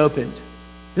will be opened.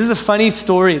 This is a funny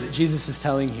story that Jesus is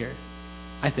telling here,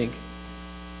 I think.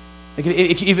 Like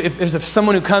if there's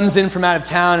someone who comes in from out of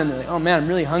town and they're like, oh man, I'm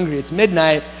really hungry. It's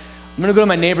midnight. I'm going to go to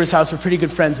my neighbor's house. We're pretty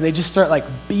good friends. And they just start like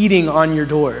beating on your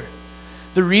door.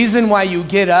 The reason why you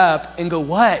get up and go,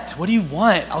 what? What do you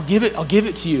want? I'll give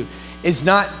it to you. Is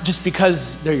not just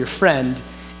because they're your friend,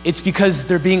 it's because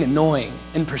they're being annoying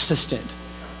and persistent,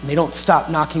 and they don't stop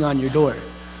knocking on your door.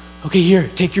 Okay, here,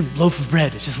 take your loaf of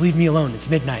bread. Just leave me alone. It's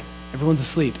midnight. Everyone's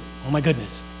asleep. Oh my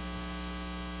goodness.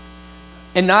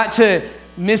 And not to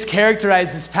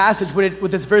mischaracterize this passage, what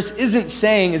this verse isn't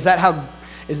saying is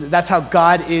that's how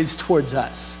God is towards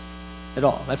us at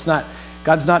all.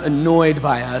 God's not annoyed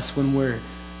by us when we're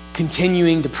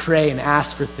continuing to pray and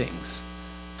ask for things.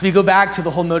 So we go back to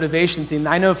the whole motivation thing.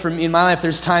 I know for me in my life,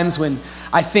 there's times when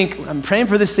I think I'm praying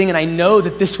for this thing and I know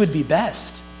that this would be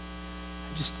best.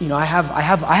 I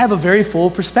have a very full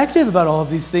perspective about all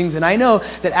of these things, and I know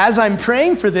that as I'm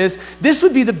praying for this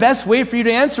would be the best way for you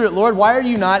to answer it, Lord. Why are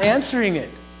you not answering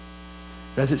it?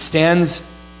 But as it stands,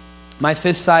 my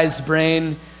fist-sized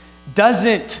brain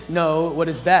doesn't know what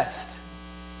is best.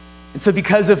 And so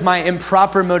because of my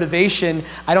improper motivation,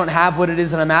 I don't have what it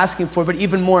is that I'm asking for. But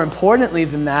even more importantly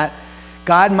than that,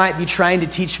 God might be trying to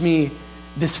teach me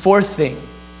this fourth thing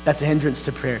that's a hindrance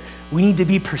to prayer. We need to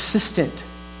be persistent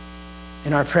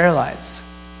in our prayer lives.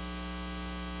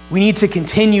 We need to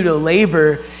continue to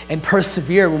labor and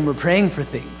persevere when we're praying for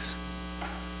things.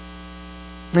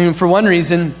 I mean, for one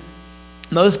reason,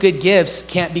 most good gifts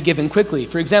can't be given quickly.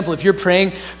 For example, if you're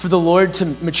praying for the Lord to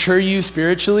mature you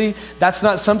spiritually, that's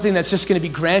not something that's just going to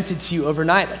be granted to you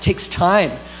overnight. That takes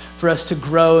time for us to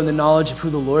grow in the knowledge of who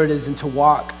the Lord is and to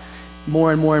walk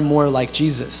more and more and more like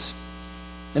Jesus.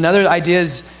 Another idea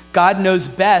is God knows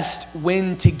best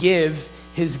when to give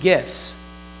his gifts.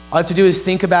 All I have to do is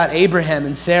think about Abraham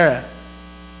and Sarah.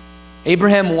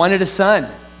 Abraham wanted a son.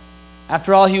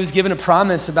 After all, he was given a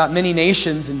promise about many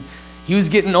nations, and he was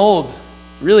getting old,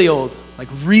 really old, like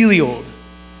really old.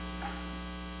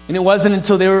 And it wasn't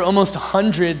until they were almost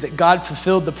 100 that God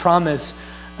fulfilled the promise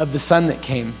of the son that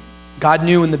came. God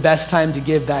knew when the best time to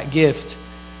give that gift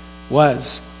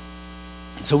was.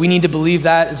 So we need to believe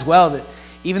that as well, that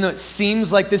even though it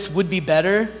seems like this would be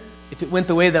better, if it went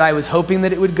the way that I was hoping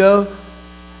that it would go,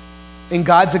 in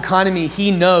God's economy,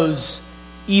 he knows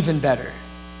even better.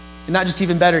 And not just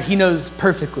even better, he knows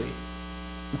perfectly.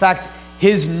 In fact,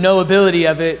 his knowability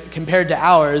of it compared to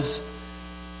ours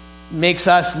makes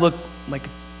us look like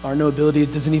our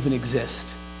knowability doesn't even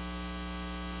exist.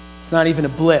 It's not even a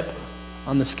blip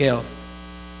on the scale.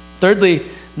 Thirdly,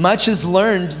 much is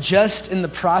learned just in the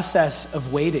process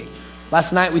of waiting.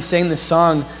 Last night we sang this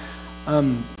song, I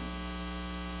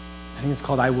think it's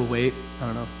called I Will Wait. I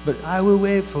don't know. But I will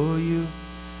wait for you.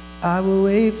 I will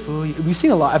wait for you. We sing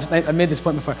a lot. I've made this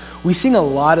point before. We sing a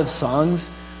lot of songs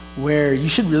where you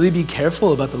should really be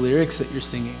careful about the lyrics that you're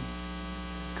singing.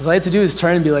 Because all you have to do is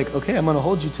turn and be like, okay, I'm going to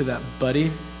hold you to that,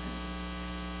 buddy.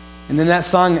 And then that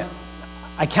song,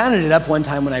 I counted it up one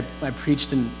time when I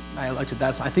preached and I elected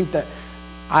that song. I think that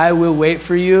I will wait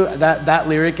for you, that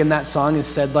lyric in that song is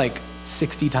said like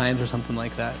 60 times or something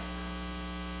like that.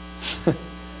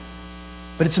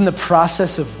 But it's in the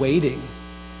process of waiting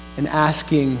and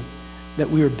asking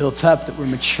that we were built up, that we're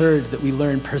matured, that we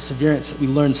learn perseverance, that we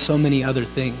learn so many other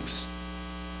things.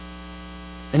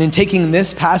 And in taking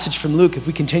this passage from Luke, if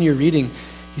we continue reading,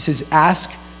 he says,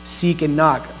 ask, seek, and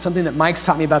knock. Something that Mike's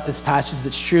taught me about this passage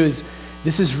that's true is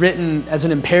this is written as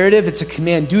an imperative, it's a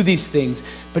command, do these things,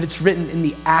 but it's written in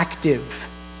the active,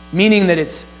 meaning that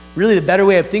it's really the better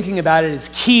way of thinking about it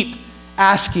is keep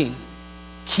asking,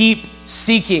 keep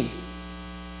seeking,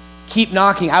 keep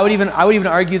knocking. I would even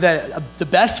argue that the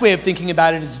best way of thinking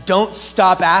about it is don't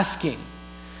stop asking.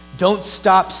 Don't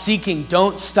stop seeking.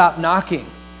 Don't stop knocking.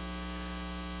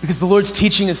 Because the Lord's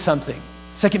teaching us something.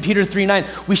 2 Peter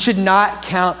 3:9, we should not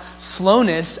count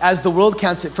slowness as the world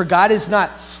counts it, for God is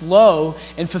not slow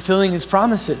in fulfilling his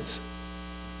promises.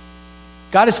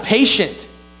 God is patient.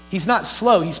 He's not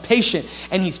slow, he's patient,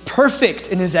 and he's perfect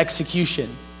in his execution.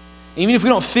 And even if we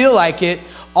don't feel like it,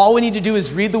 all we need to do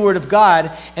is read the Word of God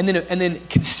and then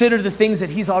consider the things that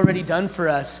he's already done for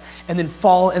us and then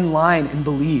fall in line and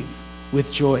believe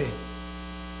with joy.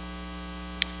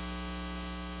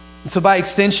 And so by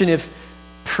extension, if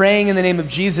praying in the name of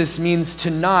Jesus means to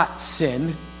not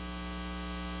sin,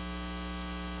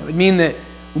 that would mean that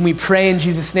when we pray in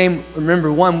Jesus' name,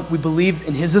 remember, one, we believe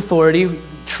in his authority, we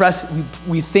trust,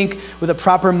 we think with a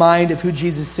proper mind of who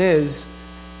Jesus is,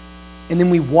 and then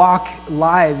we walk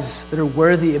lives that are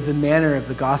worthy of the manner of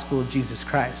the gospel of Jesus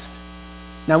Christ.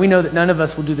 Now we know that none of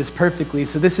us will do this perfectly,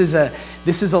 so this is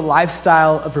a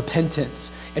lifestyle of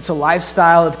repentance. It's a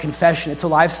lifestyle of confession. It's a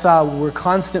lifestyle where we're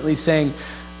constantly saying,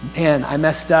 man, I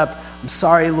messed up. I'm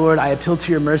sorry, Lord. I appeal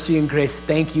to your mercy and grace.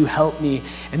 Thank you. Help me.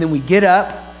 And then we get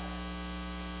up.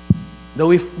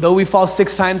 Though we fall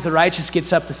 6 times, the righteous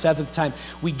gets up the 7th time.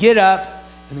 We get up,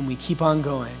 and then we keep on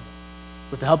going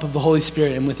with the help of the Holy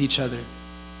Spirit and with each other.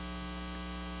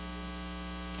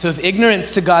 So if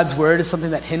ignorance to God's word is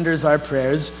something that hinders our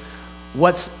prayers,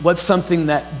 what's something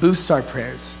that boosts our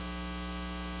prayers?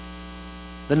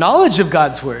 The knowledge of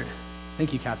God's word.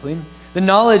 Thank you, Kathleen. The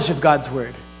knowledge of God's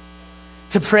word.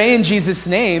 To pray in Jesus'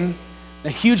 name, a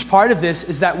huge part of this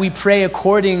is that we pray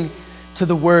according to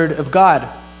the word of God.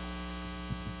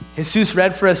 Jesus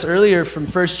read for us earlier from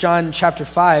 1 John chapter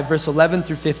 5, verse 11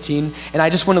 through 15, and I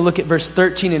just want to look at verse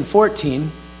 13 and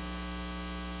 14.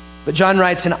 But John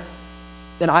writes, and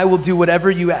I will do whatever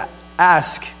you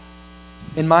ask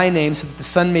in my name, so that the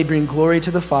Son may bring glory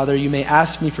to the Father. You may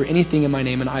ask me for anything in my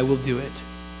name, and I will do it.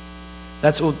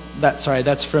 That's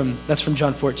from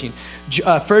John 14.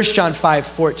 1 John 5,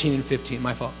 14 and 15,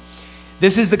 my fault.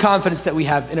 This is the confidence that we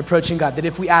have in approaching God, that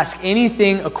if we ask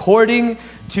anything according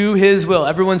to his will,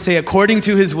 everyone say according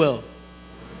to his will.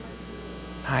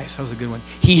 Nice, that was a good one.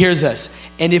 He hears us.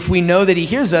 And if we know that he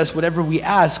hears us, whatever we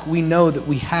ask, we know that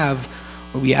we have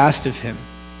what we asked of him.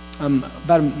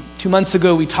 About 2 months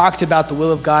ago, we talked about the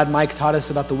will of God. Mike taught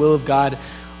us about the will of God.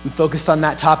 We focused on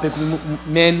that topic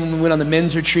when we went on the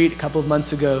men's retreat a couple of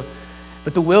months ago.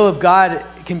 But the will of God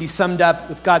can be summed up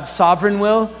with God's sovereign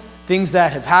will, things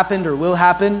that have happened or will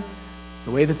happen,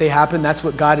 the way that they happen, that's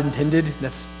what God intended.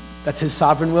 That's his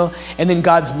sovereign will. And then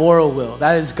God's moral will.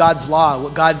 That is God's law,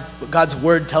 what God's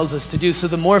word tells us to do. So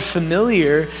the more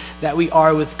familiar that we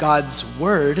are with God's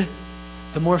word,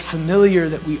 the more familiar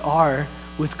that we are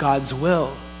with God's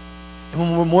will. And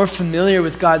when we're more familiar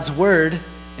with God's word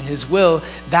and his will,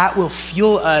 that will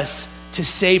fuel us to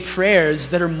say prayers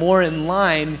that are more in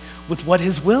line with what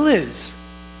his will is.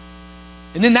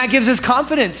 And then that gives us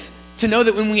confidence to know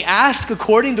that when we ask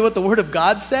according to what the word of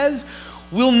God says,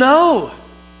 we'll know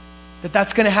that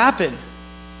that's going to happen.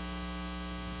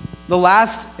 The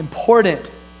last important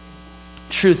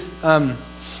truth,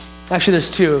 actually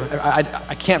there's two.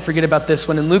 I can't forget about this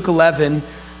one. In Luke 11,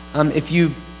 if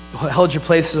you held your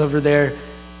places over there,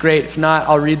 great. If not,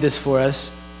 I'll read this for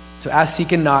us. So ask,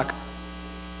 seek, and knock.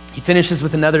 He finishes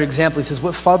with another example. He says,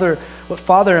 what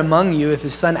father among you, if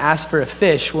his son asks for a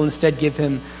fish, will instead give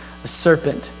him a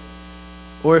serpent?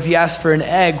 Or if he asks for an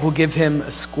egg, will give him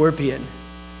a scorpion?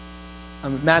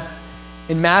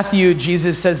 In Matthew,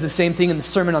 Jesus says the same thing in the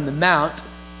Sermon on the Mount.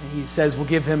 And he says, we'll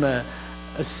give him a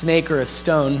snake or a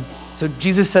stone. So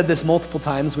Jesus said this multiple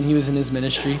times when he was in his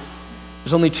ministry.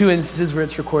 There's only 2 instances where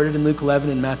it's recorded, in Luke 11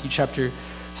 and Matthew chapter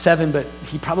 7, but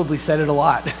he probably said it a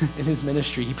lot in his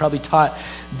ministry. He probably taught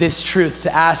this truth,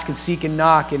 to ask and seek and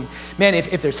knock. And man,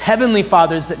 if there's heavenly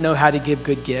fathers that know how to give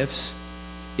good gifts,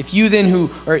 if you then who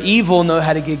are evil know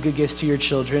how to give good gifts to your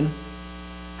children,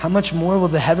 how much more will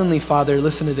the heavenly Father,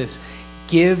 listen to this,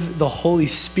 give the Holy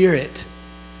Spirit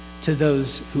to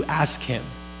those who ask him?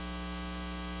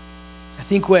 I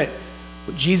think what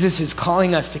Jesus is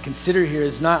calling us to consider here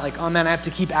is not like, oh man, I have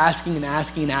to keep asking and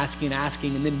asking and asking and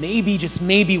asking, and then maybe, just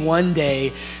maybe one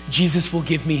day, Jesus will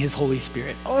give me his Holy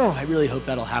Spirit. Oh, I really hope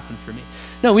that'll happen for me.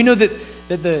 No, we know that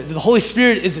the Holy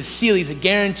Spirit is a seal, he's a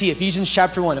guarantee, Ephesians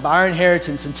chapter 1, of our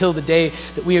inheritance until the day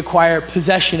that we acquire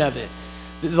possession of it.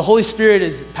 The Holy Spirit,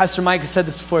 as Pastor Mike has said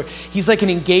this before, he's like an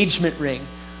engagement ring.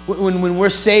 When we're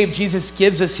saved, Jesus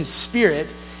gives us his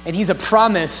Spirit, and he's a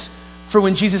promise for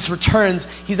when Jesus returns.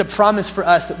 He's a promise for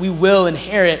us that we will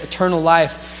inherit eternal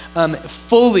life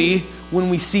fully when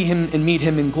we see him and meet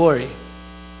him in glory.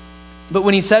 But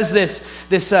when he says this,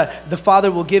 the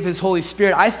Father will give his Holy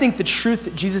Spirit, I think the truth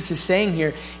that Jesus is saying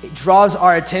here, it draws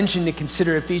our attention to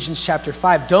consider Ephesians chapter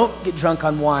 5. Don't get drunk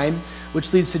on wine,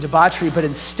 which leads to debauchery, but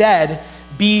instead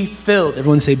be filled.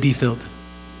 Everyone say be filled.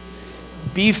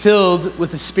 Be filled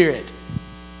with the Spirit.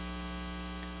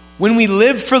 When we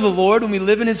live for the Lord, when we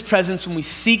live in his presence, when we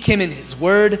seek him in his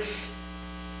word,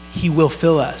 he will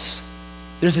fill us.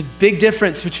 There's a big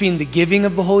difference between the giving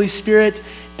of the Holy Spirit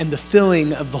and the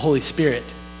filling of the Holy Spirit.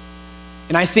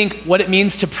 And I think what it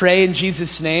means to pray in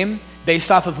Jesus' name,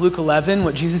 based off of Luke 11,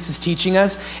 what Jesus is teaching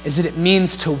us, is that it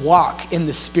means to walk in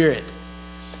the Spirit,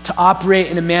 to operate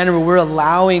in a manner where we're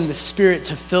allowing the Spirit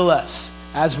to fill us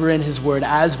as we're in his word,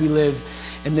 as we live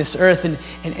in this earth.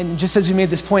 And just as we made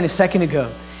this point a second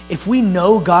ago, if we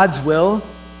know God's will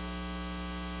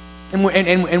and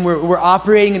we're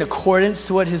operating in accordance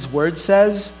to what his word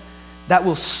says, that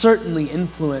will certainly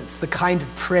influence the kind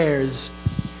of prayers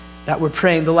that we're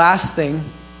praying. The last thing,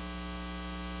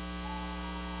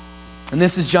 and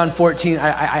this is John 14.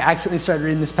 I accidentally started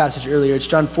reading this passage earlier. It's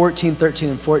John 14, 13,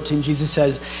 and 14. Jesus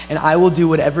says, and I will do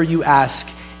whatever you ask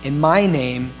in my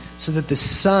name, so that the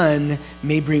Son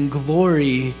may bring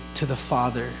glory to the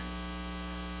Father.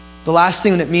 The last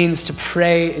thing that it means to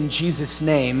pray in Jesus'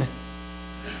 name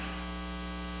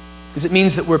is it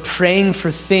means that we're praying for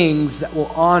things that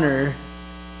will honor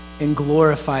and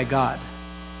glorify God.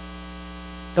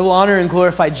 That will honor and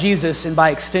glorify Jesus, and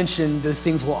by extension, those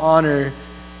things will honor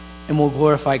and will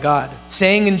glorify God.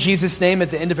 Saying in Jesus' name at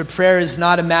the end of a prayer is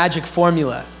not a magic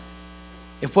formula.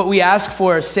 If what we ask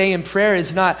for or say in prayer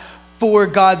is not for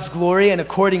God's glory and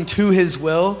according to his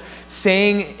will,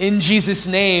 saying in Jesus'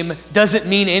 name doesn't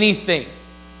mean anything.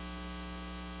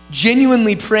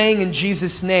 Genuinely praying in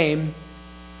Jesus' name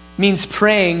means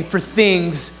praying for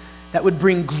things that would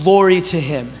bring glory to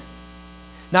him.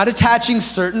 Not attaching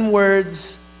certain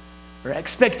words or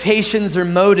expectations or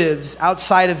motives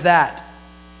outside of that.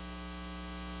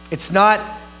 It's not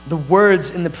the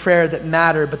words in the prayer that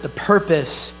matter, but the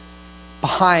purpose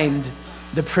behind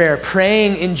the prayer.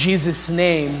 Praying in Jesus'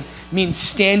 name means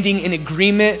standing in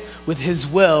agreement with his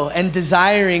will and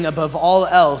desiring above all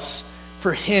else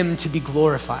for him to be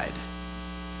glorified.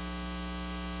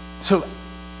 So,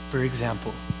 for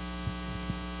example,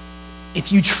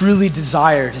 if you truly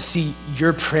desire to see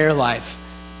your prayer life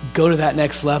go to that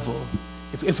next level,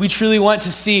 if we truly want to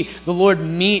see the Lord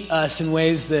meet us in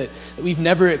ways that we've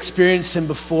never experienced him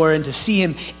before, and to see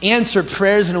him answer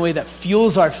prayers in a way that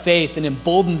fuels our faith and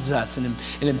emboldens us and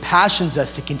impassions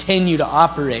us to continue to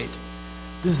operate.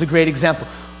 This is a great example.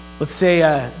 Let's say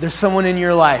there's someone in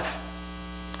your life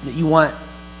that you want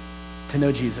to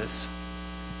know Jesus.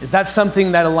 Is that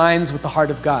something that aligns with the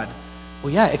heart of God?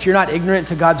 Well, yeah, if you're not ignorant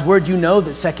to God's word, you know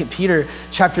that 2 Peter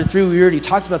chapter 3, we already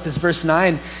talked about this, verse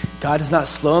 9, God is not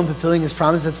slow in fulfilling his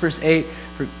promise. That's verse 8,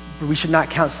 for we should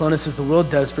not count slowness as the world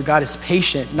does, for God is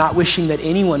patient, not wishing that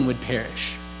anyone would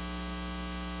perish,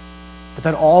 but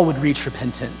that all would reach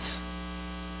repentance.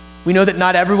 We know that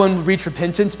not everyone would reach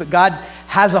repentance, but God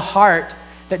has a heart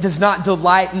that does not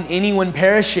delight in anyone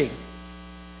perishing,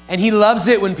 and he loves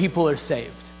it when people are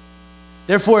saved.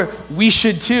 Therefore, we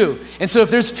should too. And so if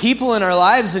there's people in our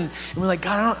lives and we're like,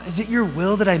 God, is it your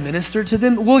will that I minister to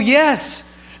them? Well, yes,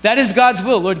 that is God's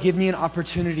will. Lord, give me an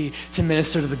opportunity to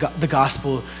minister to the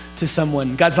gospel to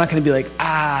someone. God's not going to be like,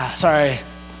 sorry,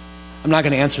 I'm not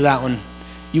going to answer that one.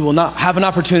 You will not have an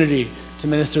opportunity to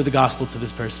minister the gospel to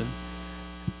this person.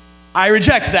 I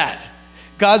reject that.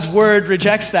 God's word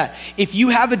rejects that. If you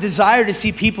have a desire to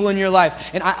see people in your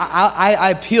life, and I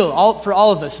appeal for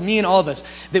all of us, me and all of us,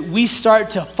 that we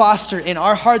start to foster in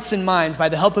our hearts and minds, by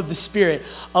the help of the Spirit,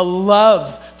 a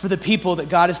love for the people that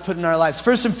God has put in our lives.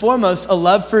 First and foremost, a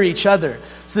love for each other,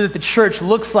 so that the church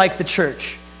looks like the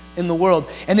church in the world.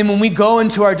 And then when we go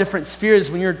into our different spheres,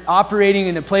 when you're operating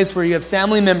in a place where you have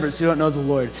family members who don't know the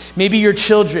Lord, maybe your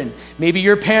children, maybe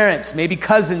your parents, maybe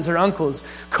cousins or uncles,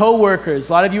 co-workers,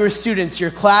 a lot of you are students,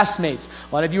 your classmates,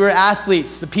 a lot of you are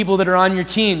athletes, the people that are on your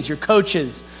teams, your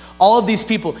coaches, all of these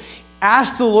people,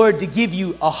 ask the Lord to give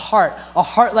you a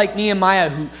heart like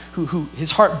Nehemiah, who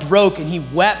his heart broke and he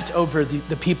wept over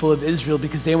the people of Israel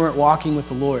because they weren't walking with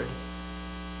the Lord.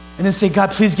 And then say,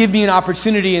 God, please give me an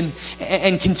opportunity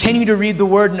and continue to read the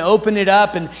word and open it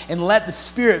up and let the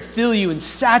Spirit fill you and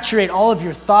saturate all of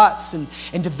your thoughts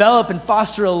and develop and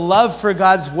foster a love for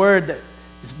God's word that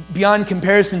is beyond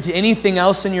comparison to anything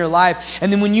else in your life.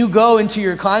 And then when you go into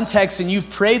your context and you've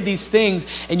prayed these things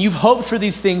and you've hoped for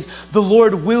these things, the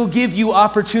Lord will give you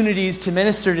opportunities to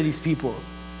minister to these people.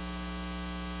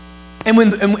 And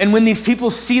when these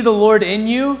people see the Lord in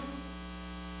you,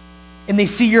 and they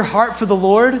see your heart for the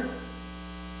Lord,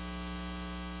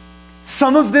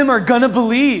 some of them are gonna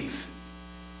believe.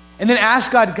 And then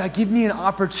ask God, give me an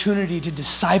opportunity to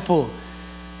disciple.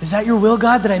 Is that your will,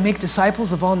 God, that I make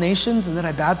disciples of all nations and that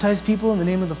I baptize people in the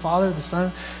name of the Father, the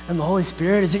Son, and the Holy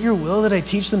Spirit? Is it your will that I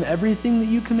teach them everything that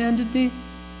you commanded me?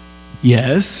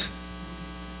 Yes.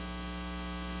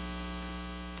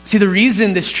 See, the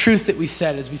reason this truth that we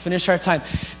said as we finish our time,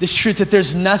 this truth that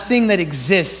there's nothing that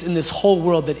exists in this whole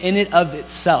world that in and of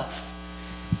itself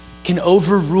can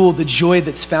overrule the joy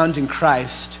that's found in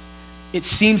Christ, it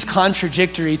seems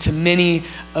contradictory to many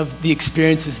of the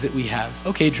experiences that we have.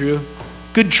 Okay, Drew,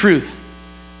 good truth.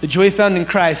 The joy found in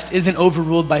Christ isn't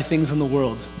overruled by things in the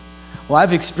world. Well,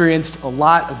 I've experienced a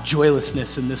lot of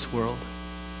joylessness in this world.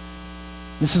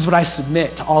 This is what I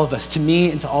submit to all of us, to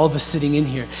me and to all of us sitting in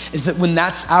here, is that when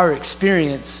that's our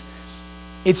experience,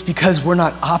 it's because we're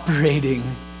not operating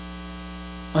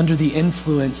under the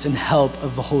influence and help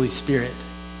of the Holy Spirit.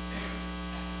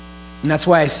 And that's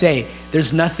why I say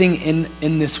there's nothing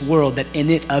in this world that in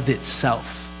it of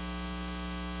itself.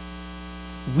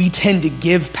 We tend to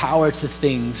give power to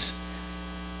things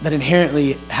that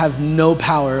inherently have no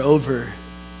power over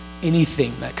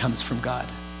anything that comes from God.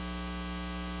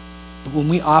 But when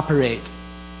we operate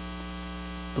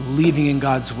believing in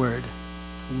God's word,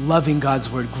 loving God's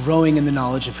word, growing in the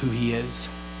knowledge of who he is,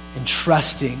 and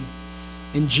trusting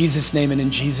in Jesus' name and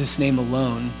in Jesus' name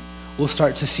alone, we'll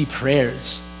start to see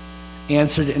prayers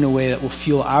answered in a way that will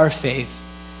fuel our faith.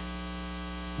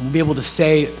 We'll be able to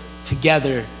say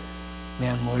together,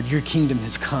 man, Lord, your kingdom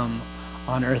has come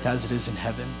on earth as it is in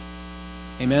heaven.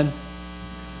 Amen.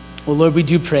 Well, Lord, we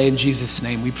do pray in Jesus'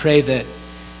 name. We pray that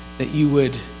you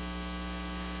would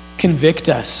convict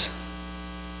us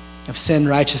of sin,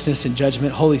 righteousness, and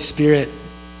judgment. Holy Spirit,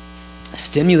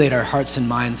 stimulate our hearts and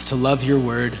minds to love your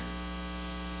word,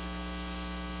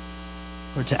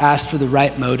 or to ask for the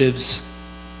right motives,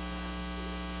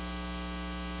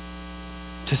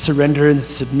 to surrender and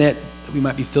submit, that we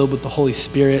might be filled with the Holy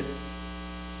Spirit.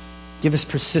 Give us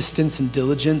persistence and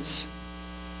diligence,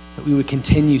 that we would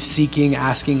continue seeking,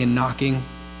 asking, and knocking.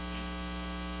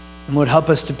 And Lord, help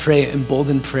us to pray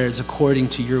emboldened prayers according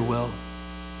to your will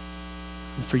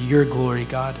and for your glory,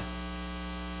 God,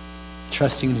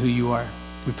 trusting in who you are.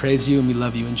 We praise you and we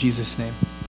love you in Jesus' name.